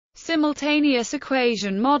Simultaneous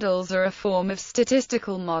equation models are a form of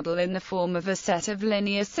statistical model in the form of a set of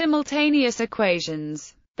linear simultaneous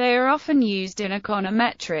equations. They are often used in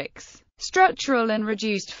econometrics, structural and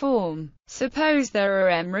reduced form. Suppose there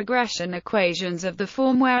are m regression equations of the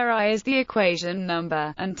form where I is the equation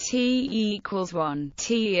number, and t equals 1.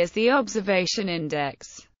 T is the observation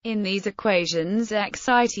index. In these equations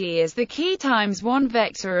xit is the key times one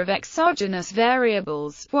vector of exogenous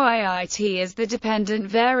variables, yit is the dependent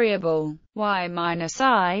variable, y minus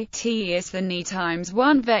I t is the ni times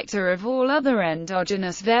one vector of all other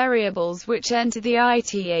endogenous variables which enter the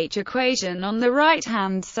ith equation on the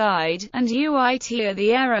right-hand side, and uit are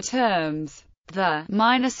the error terms. The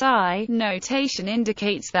minus I notation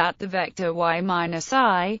indicates that the vector y minus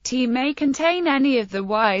I t may contain any of the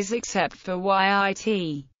y's except for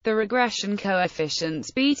yit. The regression coefficients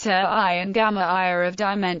beta I and gamma I are of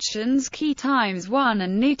dimensions key times 1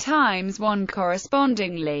 and ni times 1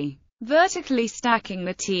 correspondingly. Vertically stacking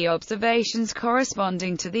the t observations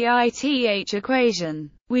corresponding to the ith equation,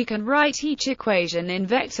 we can write each equation in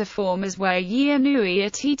vector form as where y and ui are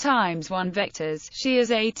t times 1 vectors, she is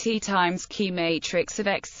a t times key matrix of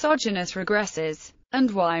exogenous regresses, and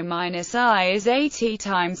y minus I is a t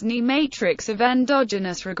times ni matrix of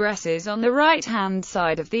endogenous regresses on the right-hand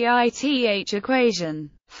side of the ith equation.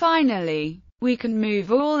 Finally, we can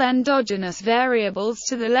move all endogenous variables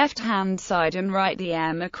to the left-hand side and write the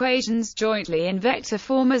m equations jointly in vector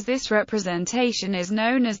form, as this representation is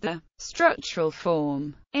known as the structural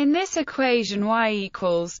form. In this equation y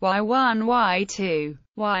equals y1 y2,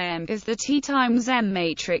 ym is the t times m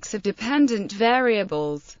matrix of dependent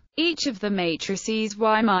variables. Each of the matrices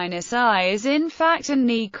y minus I is in fact a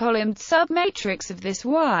ni-columned submatrix of this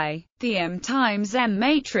y. The m times m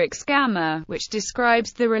matrix gamma, which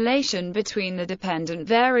describes the relation between the dependent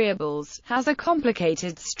variables, has a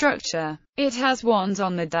complicated structure. It has ones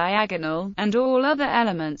on the diagonal, and all other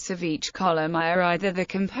elements of each column I are either the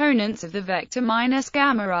components of the vector minus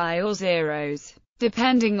gamma I or zeros,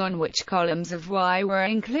 depending on which columns of y were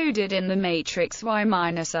included in the matrix y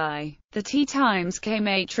minus I. The T times K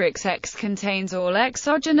matrix X contains all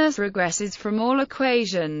exogenous regresses from all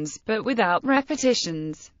equations, but without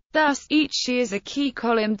repetitions. Thus, each She is a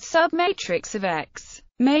key-columned submatrix of X.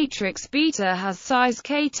 Matrix beta has size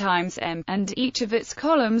K times M, and each of its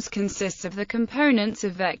columns consists of the components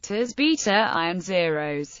of vectors beta I and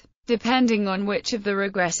zeros, depending on which of the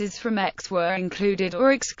regresses from X were included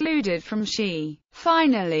or excluded from She.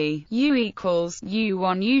 Finally, U equals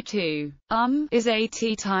U1 U2 is a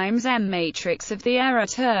T times M matrix of the error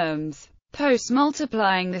terms.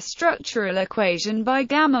 Post-multiplying the structural equation by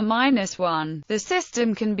gamma minus 1, the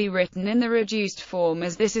system can be written in the reduced form,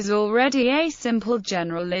 as this is already a simple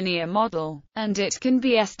general linear model, and it can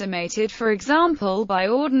be estimated, for example, by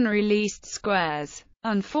ordinary least squares.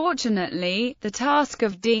 Unfortunately, the task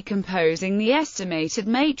of decomposing the estimated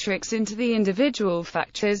matrix into the individual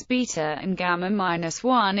factors beta and gamma minus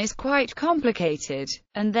 1 is quite complicated,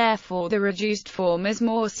 and therefore the reduced form is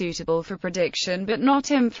more suitable for prediction but not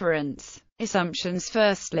inference. Assumptions.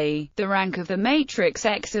 Firstly, the rank of the matrix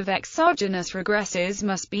X of exogenous regresses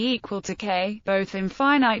must be equal to K, both in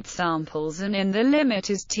finite samples and in the limit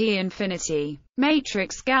as t infinity.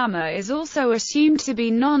 Matrix gamma is also assumed to be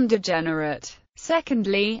non-degenerate.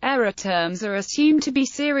 Secondly, error terms are assumed to be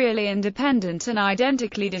serially independent and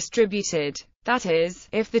identically distributed. That is,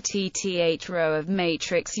 if the Th row of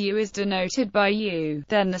matrix U is denoted by U,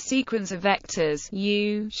 then the sequence of vectors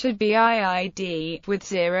U should be IID, with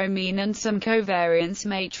zero mean and some covariance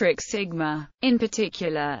matrix sigma. In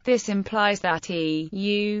particular, this implies that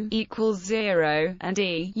E(U) equals 0, and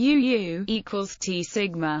E(UU) equals T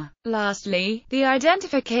sigma. Lastly, the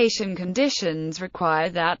identification conditions require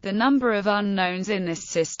that the number of unknowns in this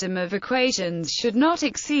system of equations should not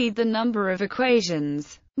exceed the number of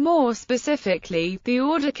equations. More specifically, the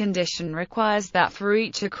order condition requires that for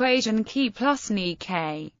each equation key plus ni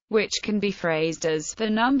k, which can be phrased as the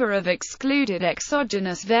number of excluded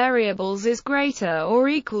exogenous variables is greater or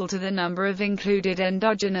equal to the number of included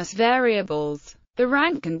endogenous variables. The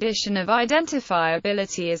rank condition of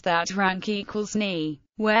identifiability is that rank equals ni,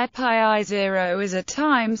 where pi I0 is a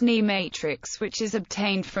times ni matrix, which is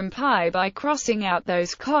obtained from pi by crossing out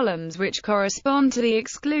those columns which correspond to the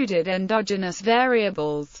excluded endogenous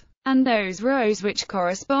variables, and those rows which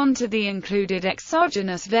correspond to the included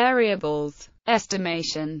exogenous variables.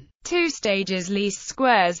 Estimation. 2 stages least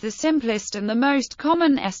squares. The simplest and the most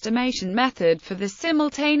common estimation method for the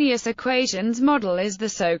simultaneous equations model is the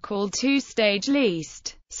so-called 2-stage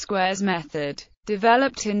least squares method,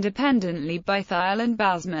 developed independently by Thiel and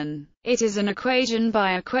Basman. It is an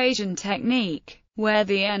equation-by-equation technique. where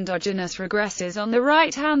the endogenous regresses on the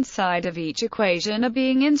right-hand side of each equation are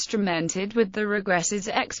being instrumented with the regresses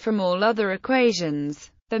x from all other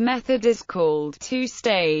equations. The method is called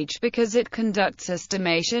two-stage because it conducts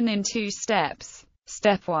estimation in two steps.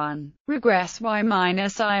 Step 1. Regress y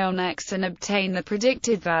minus I on x and obtain the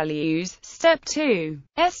predicted values. Step 2.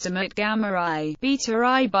 Estimate gamma I, beta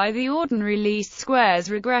I by the ordinary least squares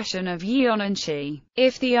regression of y on and xi.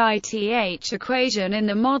 If the ITH equation in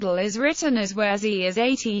the model is written as where Z is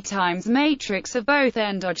 80 times matrix of both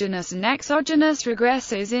endogenous and exogenous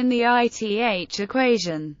regresses in the ITH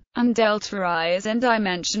equation, and delta I is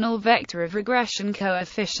n-dimensional vector of regression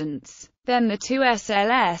coefficients, then the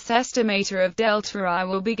 2SLS estimator of delta I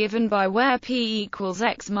will be given by where P equals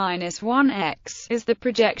x minus 1 x is the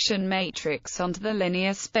projection matrix onto the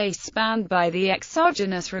linear space spanned by the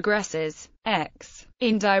exogenous regresses, x.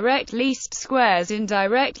 Indirect least squares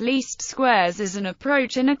is an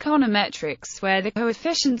approach in econometrics where the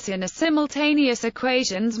coefficients in a simultaneous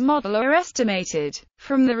equations model are estimated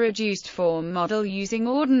from the reduced form model using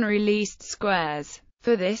ordinary least squares.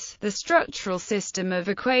 For this, the structural system of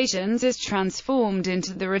equations is transformed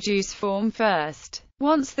into the reduced form first.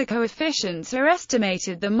 Once the coefficients are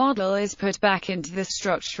estimated, the model is put back into the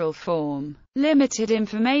structural form. Limited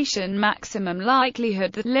information maximum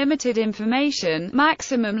likelihood. The limited information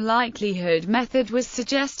maximum likelihood method was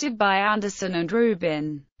suggested by Anderson and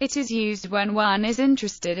Rubin. It is used when one is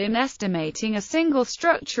interested in estimating a single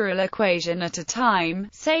structural equation at a time,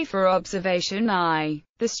 say for observation I.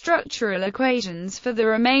 The structural equations for the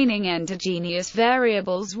remaining endogenous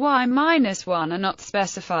variables y-1 are not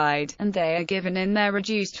specified, and they are given in their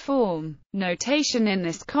reduced form. Notation in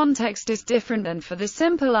this context is different than for the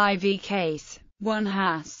simple IV case. One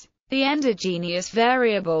has the endogenous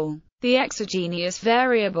variable, the exogenous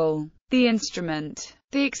variable, the instrument.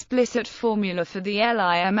 The explicit formula for the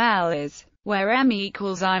LIML is where m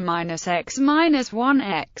equals I minus x minus 1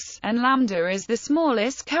 x, and lambda is the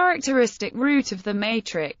smallest characteristic root of the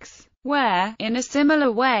matrix, where, in a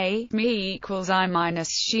similar way, m equals I minus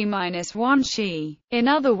xi minus 1 xi. In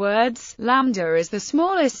other words, lambda is the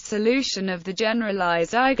smallest solution of the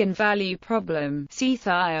generalized eigenvalue problem. See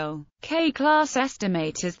Thiel. K-class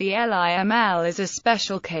estimators. The LIML is a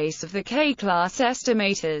special case of the K-class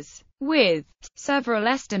estimators, with several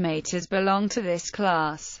estimators belong to this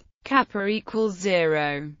class. Kappa equals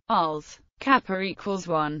 0. Als. Kappa equals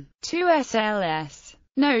 1. 2SLS.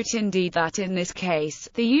 Note indeed that in this case,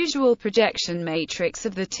 the usual projection matrix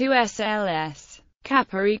of the 2SLS,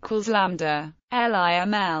 kappa equals lambda,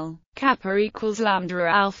 LIML, kappa equals lambda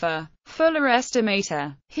alpha. Fuller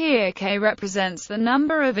estimator. Here K represents the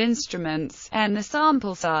number of instruments, n the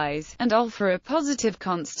sample size, and alpha a positive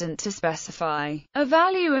constant to specify. A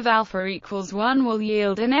value of alpha equals 1 will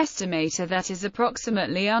yield an estimator that is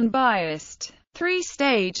approximately unbiased.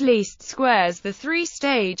 Three-stage least squares. The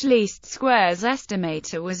three-stage least squares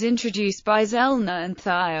estimator was introduced by Zellner and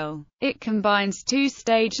Thiel. It combines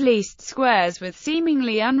two-stage least squares with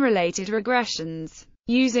seemingly unrelated regressions,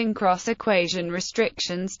 using cross-equation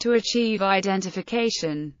restrictions to achieve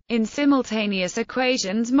identification. In simultaneous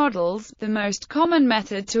equations models, the most common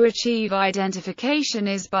method to achieve identification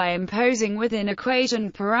is by imposing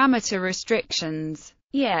within-equation parameter restrictions.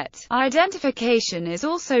 Yet, identification is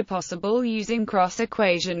also possible using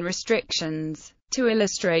cross-equation restrictions. To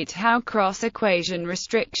illustrate how cross-equation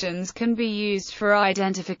restrictions can be used for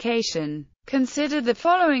identification, consider the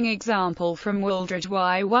following example from Wooldridge.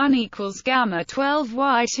 y1 equals gamma 12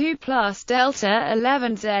 y2 plus delta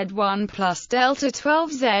 11 z1 plus delta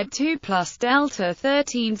 12 z2 plus delta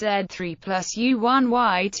 13 z3 plus u1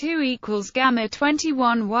 y2 equals gamma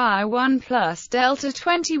 21 y1 plus delta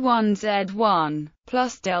 21 z1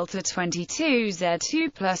 plus delta 22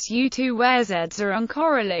 z2 plus u2, where z's are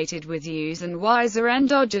uncorrelated with u's and y's are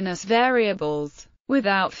endogenous variables.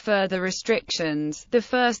 Without further restrictions, the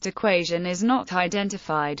first equation is not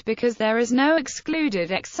identified because there is no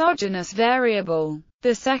excluded exogenous variable.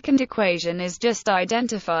 The second equation is just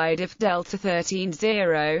identified if delta 13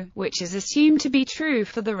 0, which is assumed to be true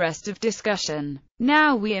for the rest of discussion.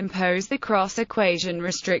 Now we impose the cross-equation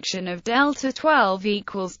restriction of delta 12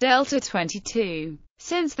 equals delta 22.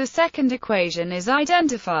 Since the second equation is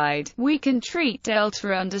identified, we can treat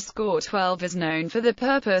delta underscore 12 as known for the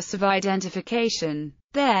purpose of identification.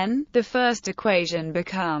 Then, the first equation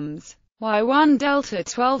becomes y1 delta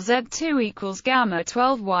 12 z2 equals gamma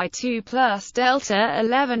 12 y2 plus delta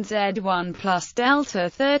 11 z1 plus delta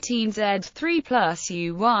 13 z3 plus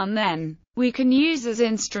u1. Then, we can use as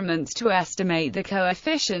instruments to estimate the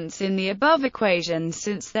coefficients in the above equation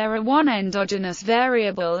since there are one endogenous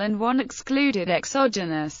variable and one excluded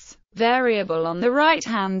exogenous variable on the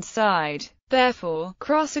right-hand side. Therefore,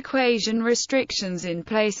 cross-equation restrictions in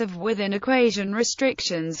place of within-equation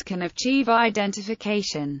restrictions can achieve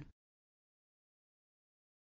identification.